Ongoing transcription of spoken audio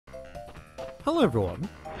Hello everyone,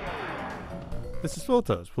 this is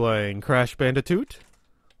Pholtos playing Crash Bandicoot,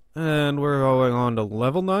 and we're going on to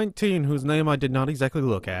level 19, whose name I did not exactly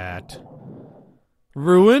look at.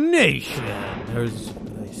 Ruination! There's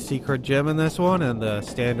a secret gem in this one, and the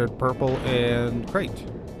standard purple and crate.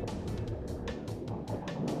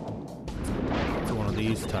 It's one of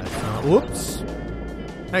these types, huh? Whoops!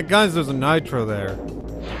 Hey guys, there's a nitro there.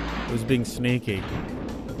 It was being sneaky.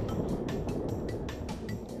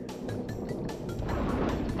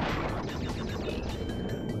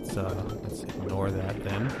 Let's ignore that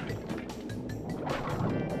then.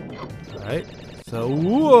 Alright, so,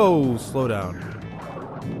 whoa, slow down.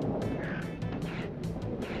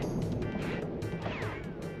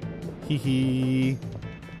 Hee hee.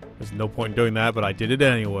 There's no point in doing that, but I did it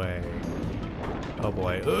anyway. Oh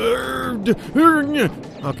boy.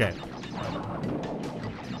 Okay.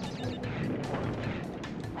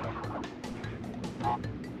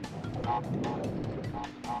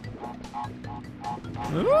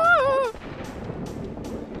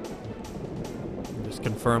 Just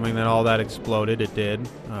confirming that all that exploded. It did.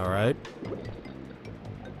 Alright.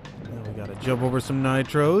 Now we gotta jump over some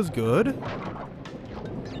nitros. Good.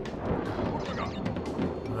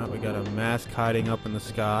 Alright, we got a mask hiding up in the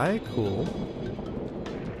sky. Cool.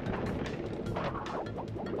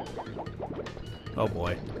 Oh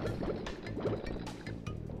boy.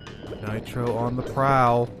 Nitro on the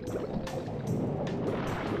prowl.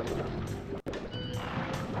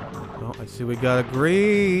 Oh, I see we got a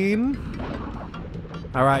green.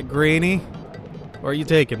 Alright, Greenie. Where are you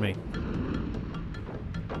taking me?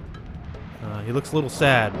 He looks a little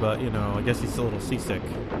sad, but, you know, I guess he's a little seasick.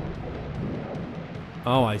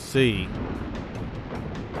 Oh, I see.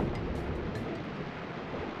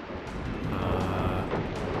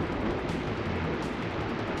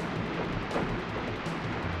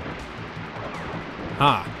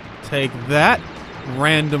 Take that,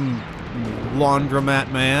 random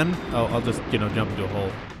laundromat man. Oh, I'll just, you know, jump into a hole.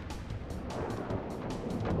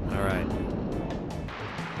 Alright.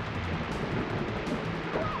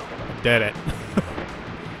 Did it.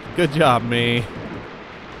 Good job, me.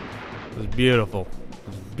 It was beautiful. It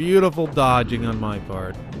was beautiful dodging on my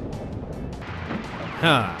part.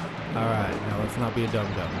 Huh. Alright, now let's not be a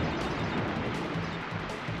dum-dum.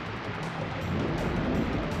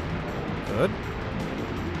 Good.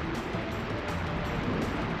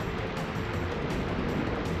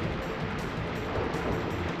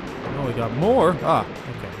 Oh, we got more? Ah,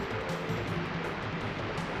 okay.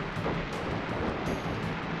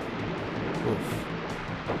 Oof.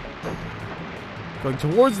 Going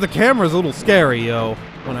towards the camera is a little scary, yo.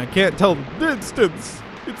 When I can't tell the distance.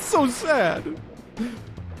 It's so sad.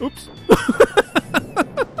 Oops.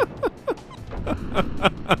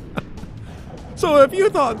 So if you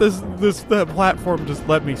thought that platform just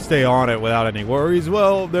let me stay on it without any worries,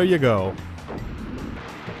 well, there you go.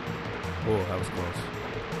 Oh, that was close.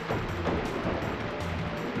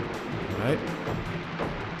 Right.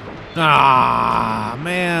 Ah,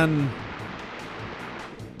 man.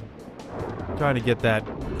 Trying to get that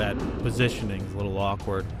positioning is a little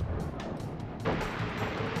awkward.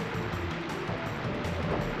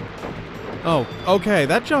 Oh, okay.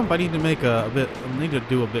 That jump I need to make a bit. I need to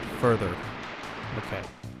do a bit further. Okay.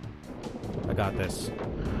 I got this.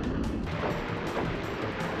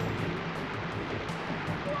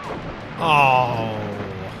 Oh,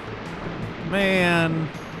 man.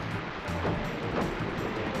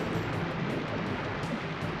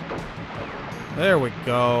 There we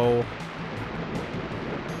go.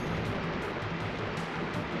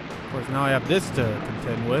 Of course, now I have this to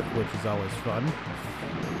contend with, which is always fun.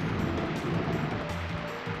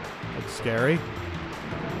 Looks scary.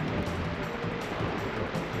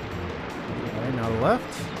 Okay, now the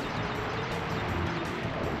left.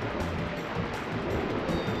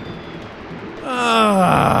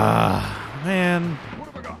 Ah, man. What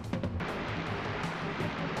have I got?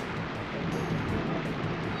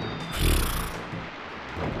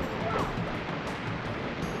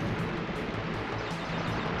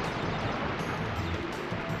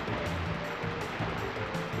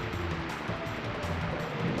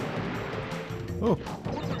 Oh,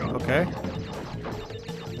 okay.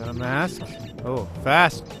 Got a mask. Oh,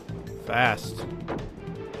 fast. Fast.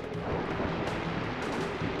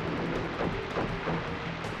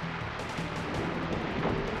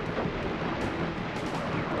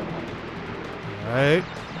 Right.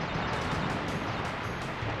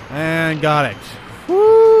 And got it.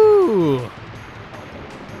 Woo!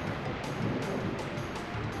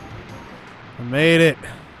 I made it.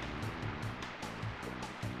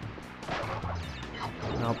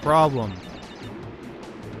 No problem.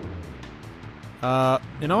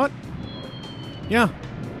 You know what? Yeah.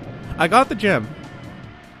 I got the gem.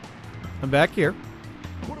 I'm back here.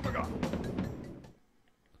 What have I got?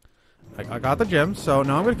 I got the gem, so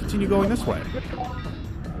now I'm going to continue going this way.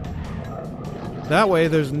 That way,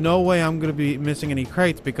 there's no way I'm going to be missing any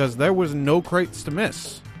crates because there was no crates to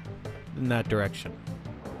miss in that direction.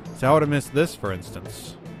 So I would have missed this, for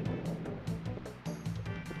instance.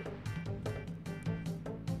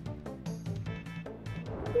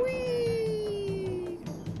 Whee!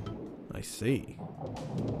 I see.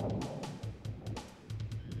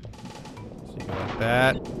 So you go like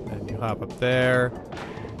that, and you hop up there,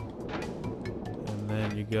 and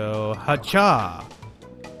then you go ha-cha,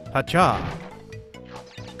 ha-cha.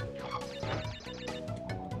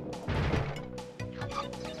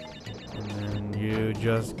 You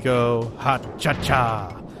just go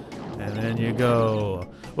ha-cha-cha, and then you go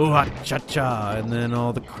ooh ha-cha-cha, and then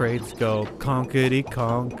all the crates go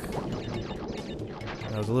conkity-conk.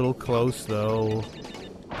 That was a little close, though.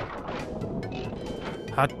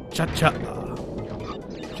 Ha-cha-cha.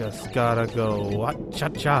 Just gotta go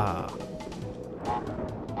ha-cha-cha.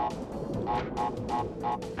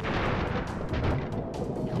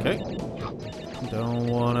 Okay. Don't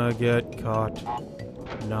wanna get caught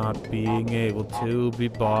not being able to be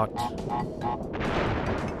bought. I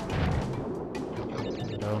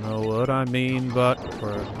don't know what I mean, but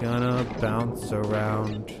we're gonna bounce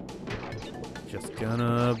around. Just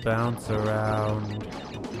gonna bounce around.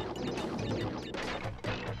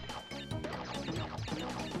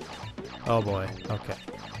 Oh boy, okay.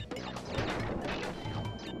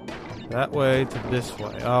 That way to this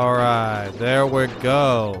way. Alright, there we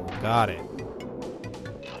go. Got it.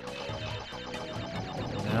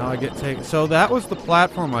 Now I get taken. So that was the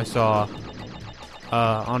platform I saw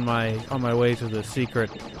on my way to the secret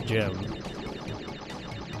gym.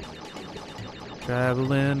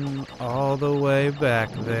 Traveling all the way back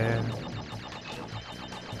there.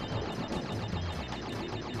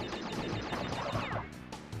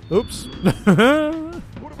 Oops. What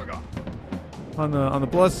have I got? On the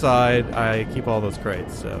plus side, I keep all those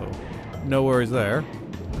crates, so no worries there.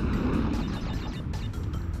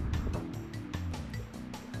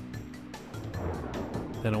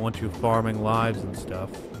 They don't want you farming lives and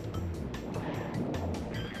stuff.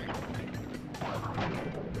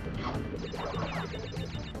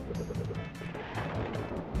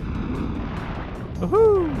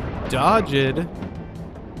 Woohoo! Dodge it!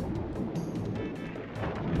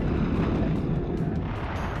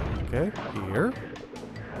 Okay, here.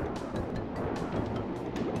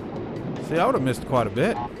 See, I would have missed quite a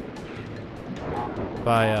bit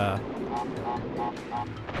by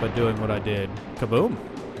doing what I did. Kaboom!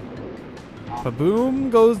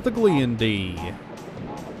 Kaboom goes the Glee-and-Dee.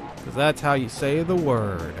 Because that's how you say the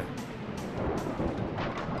word.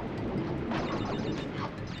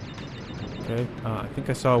 Okay, I think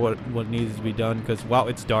I saw what needs to be done because, wow,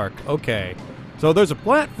 it's dark. Okay, so there's a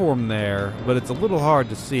platform there, but it's a little hard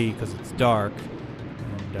to see because it's dark.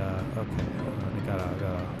 And, okay, I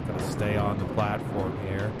gotta stay on the platform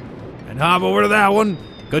here. And hop over to that one!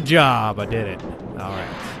 Good job, I did it. Alright,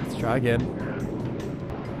 let's try again.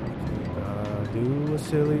 Do a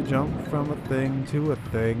silly jump from a thing to a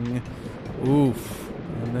thing. Oof.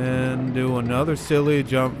 And then do another silly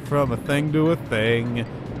jump from a thing to a thing.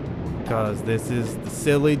 Because this is the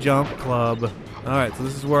Silly Jump Club. Alright, so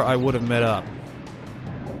this is where I would have met up.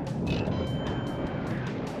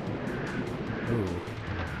 Ooh.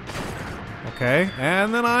 Okay,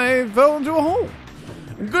 and then I fell into a hole.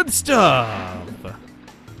 Good stuff.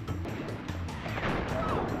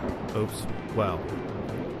 Oops. Well.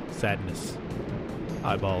 Sadness.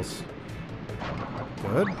 Eyeballs.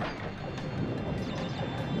 Good.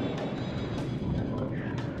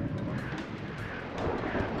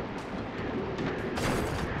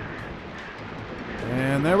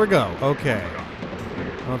 And there we go. Okay.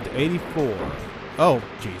 Up to 84. Oh,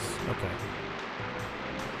 jeez. Okay.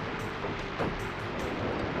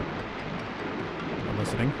 I'm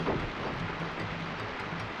listening.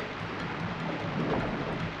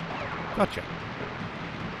 Gotcha.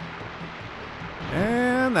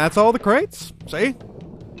 And that's all the crates. See?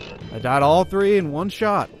 I died all three in one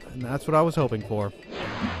shot. And that's what I was hoping for.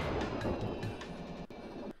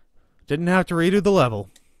 Didn't have to redo the level.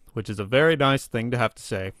 Which is a very nice thing to have to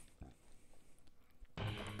say.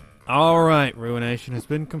 Alright, Ruination has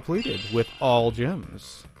been completed with all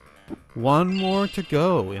gems. One more to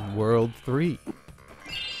go in World 3.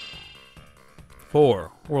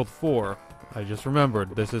 4. World 4. I just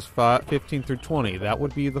remembered, this is 15 through 20. That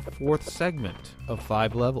would be the 4th segment of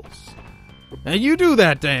 5 levels. And you do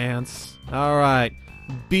that dance! Alright,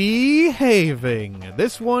 behaving.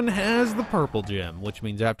 This one has the purple gem, which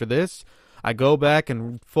means after this, I go back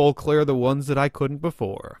and full clear the ones that I couldn't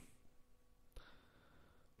before.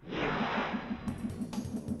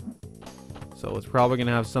 So it's probably going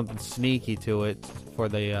to have something sneaky to it for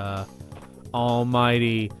the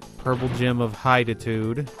almighty purple gem of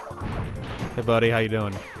Hiditude. Hey buddy, how you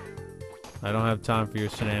doing? I don't have time for your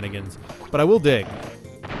shenanigans, but I will dig.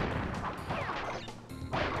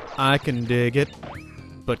 I can dig it,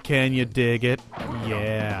 but can you dig it?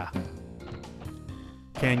 Yeah.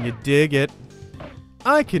 Can you dig it?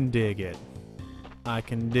 I can dig it. I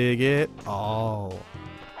can dig it all.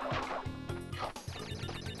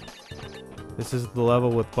 This is the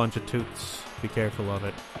level with a bunch of toots. Be careful of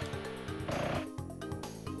it.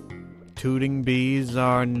 Tooting bees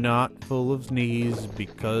are not full of knees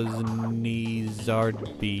because knees are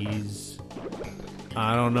bees.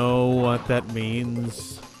 I don't know what that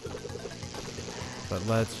means. But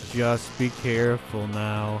let's just be careful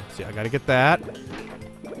now. See, I gotta get that.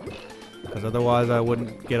 Because otherwise I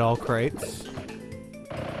wouldn't get all crates.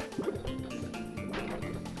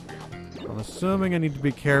 I'm assuming I need to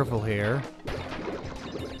be careful here.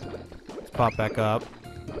 Let's pop back up.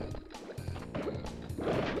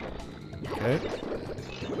 Okay.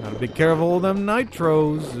 Gotta be careful of them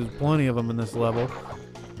nitros. There's plenty of them in this level.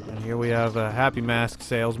 And here we have a happy mask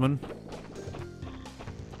salesman.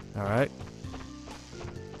 Alright.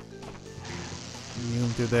 Immune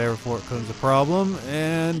through there before it becomes a problem.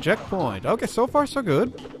 And checkpoint. Okay, so far so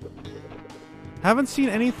good. Haven't seen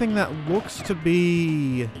anything that looks to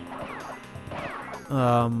be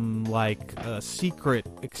like a secret,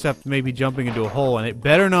 except maybe jumping into a hole, and it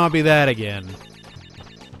better not be that again.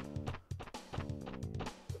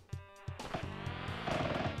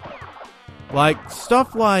 Like,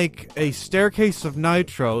 stuff like a staircase of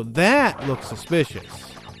nitro, that looks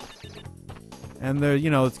suspicious. And there, you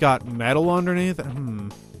know, it's got metal underneath.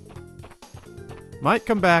 Might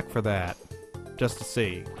come back for that, just to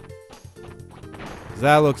see. 'Cause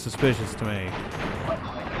that looks suspicious to me.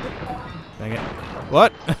 Dang it.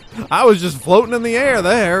 What? I was just floating in the air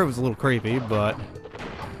there. It was a little creepy, but...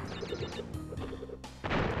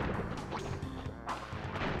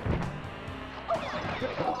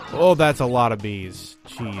 Oh, that's a lot of bees.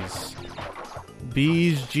 Jeez.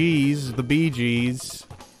 Bees, G's, the Bee Gees.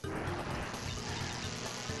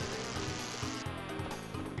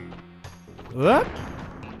 What?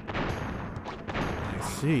 I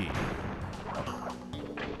see.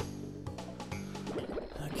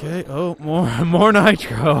 Okay, oh, more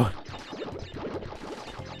nitro.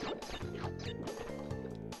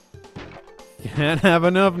 Can't have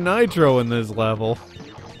enough nitro in this level.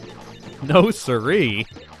 No siree.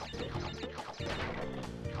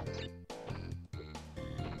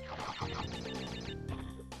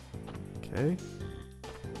 Okay.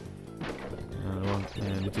 And a one,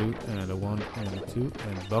 and a two, and a one, and a two,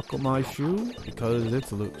 and buckle my shoe because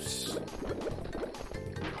it's loose.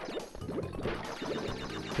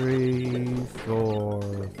 3, 4,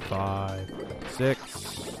 5, 6.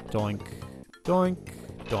 Doink, doink,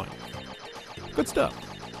 doink. Good stuff.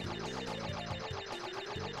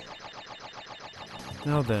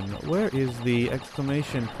 Now then, where is the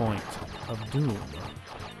exclamation point of doom?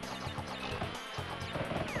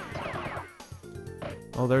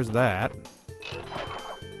 Oh, there's that.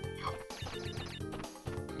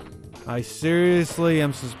 I seriously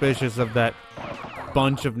am suspicious of that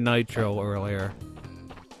bunch of nitro earlier.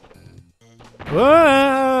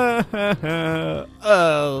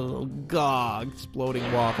 Oh, God. Exploding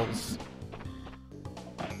waffles.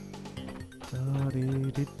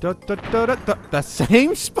 The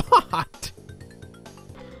same spot!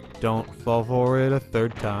 Don't fall for it a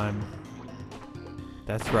third time.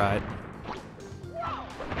 That's right.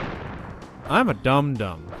 I'm a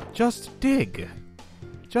dum-dum. Just dig.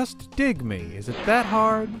 Just dig me. Is it that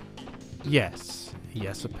hard? Yes.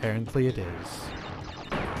 Yes, apparently it is.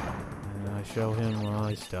 And I show him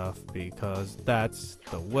my stuff because that's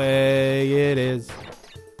the way it is.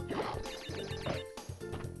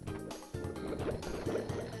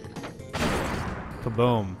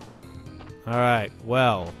 Kaboom. Alright,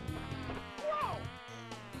 well.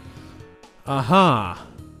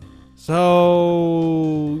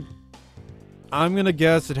 So... I'm gonna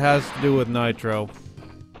guess it has to do with nitro.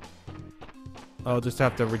 I'll just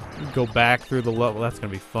have to go back through the level. That's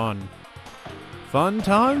gonna be fun. Fun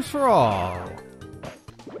times for all.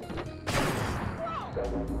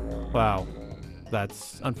 Wow.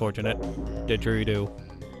 That's unfortunate. Didgeridoo.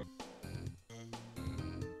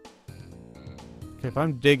 Okay, if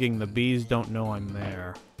I'm digging, the bees don't know I'm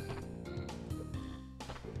there.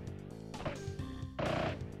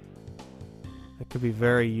 I Could be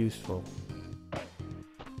very useful.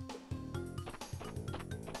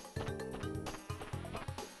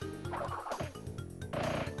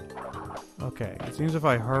 Okay, it seems if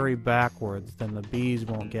I hurry backwards, then the bees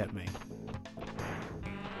won't get me.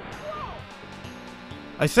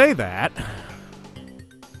 I say that.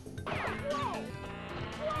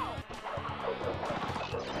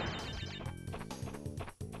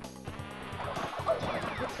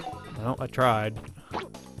 Well, I tried.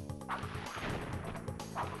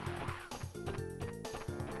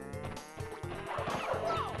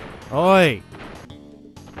 Oi!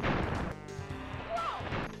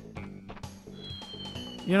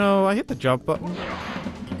 You know, I hit the jump button.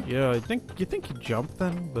 Yeah, you think you jump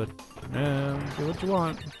then, but do what you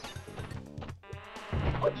want.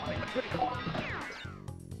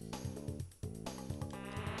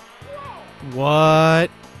 What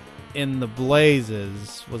in the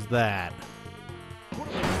blazes was that?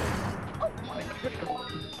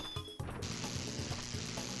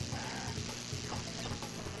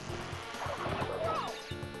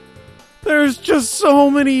 There's just so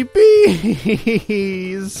many bees!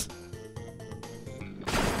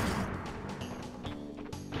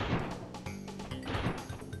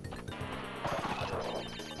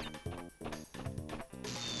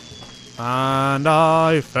 And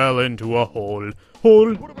I fell into a hole.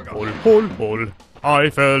 Hole, hole, hole, hole. I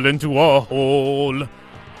fell into a hole.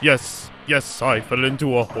 Yes, yes, I fell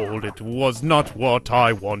into a hole. It was not what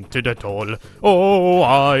I wanted at all. Oh,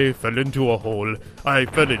 I fell into a hole. I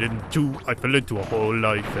fell into a hole.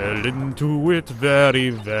 I fell into it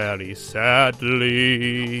very, very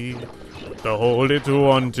sadly. The hole, it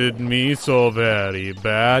wanted me so very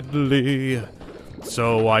badly.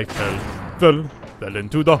 So I fell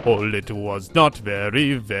into the hole. It was not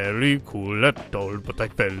very, very cool at all, but I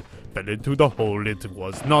fell into the hole. It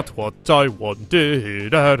was not what I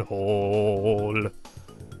wanted at all.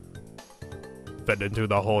 Fell into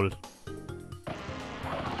the hole.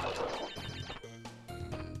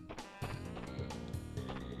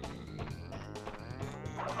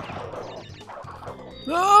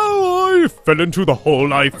 Oh, I fell into the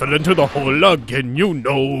hole. I fell into the hole again. You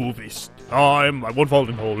know this time I won't fall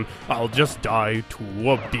in the hole. I'll just die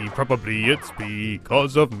to a bee. Probably it's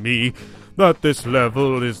because of me that this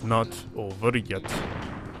level is not over yet.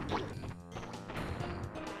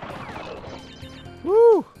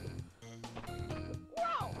 Woo!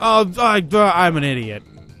 Oh, I'm an idiot.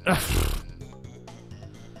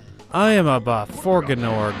 I am a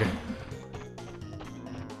Forganorg.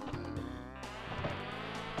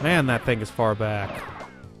 Man, that thing is far back.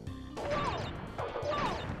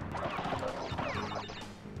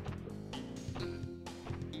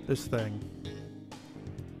 This thing.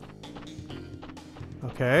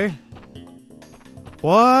 Okay.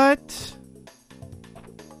 What?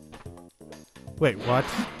 Wait, what?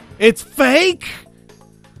 It's fake?!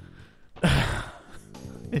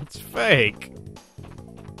 It's fake.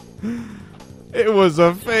 It was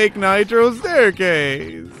a fake nitro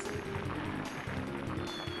staircase.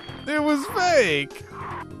 It was fake.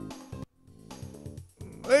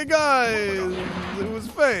 Hey guys, it was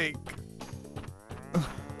fake.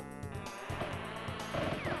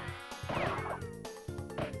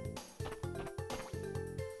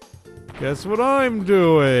 Guess what I'm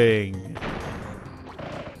doing?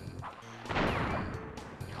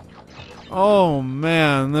 Oh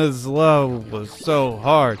man, this level was so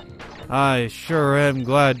hard. I sure am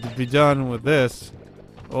glad to be done with this.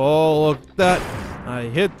 Oh, look at that. I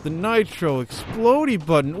hit the nitro explodey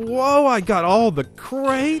button. Whoa, I got all the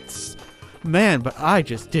crates. Man, but I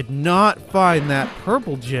just did not find that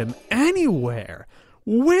purple gem anywhere.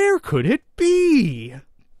 Where could it be?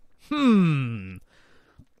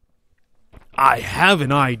 I have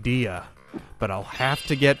an idea, but I'll have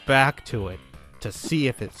to get back to it to see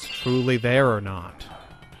if it's truly there or not.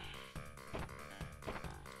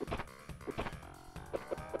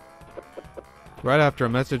 Right after a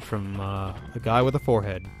message from the guy with a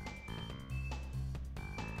forehead.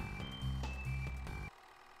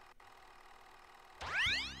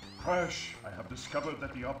 Crash, I have discovered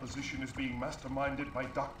that the opposition is being masterminded by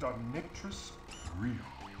Dr. Nictrus Brio,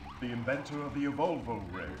 the inventor of the Evolvo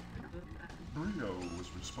Ray. Brio was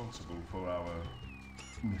responsible for our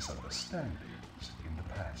misunderstandings in the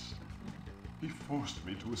past. He forced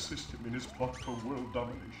me to assist him in his plot for world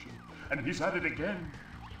domination, and he's at it again.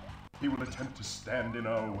 He will attempt to stand in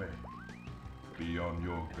our way. Be on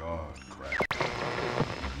your guard, Crash.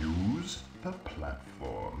 Use the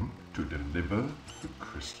platform to deliver the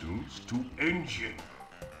crystals to Ancient.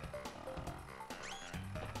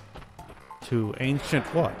 To Ancient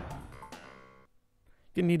what?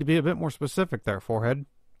 You need to be a bit more specific there, forehead.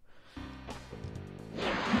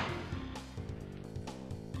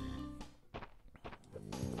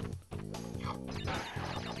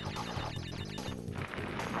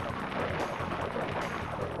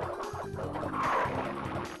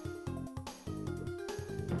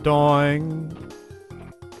 Doing.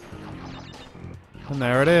 And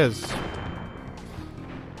there it is.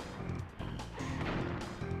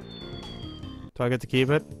 Do I get to keep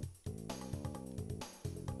it?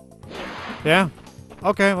 Yeah.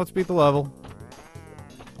 Okay, let's beat the level.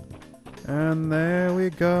 And there we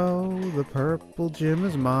go. The purple gem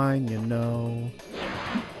is mine, you know.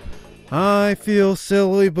 I feel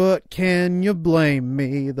silly, but can you blame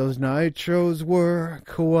me? Those nitros were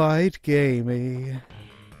quite gamey.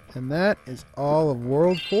 And that is all of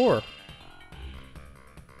World 4.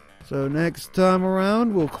 So next time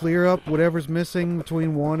around, we'll clear up whatever's missing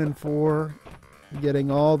between 1 and 4,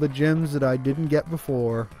 getting all the gems that I didn't get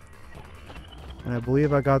before. And I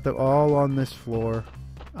believe I got them all on this floor.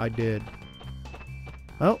 I did.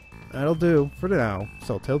 Well, that'll do for now.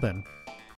 So till then.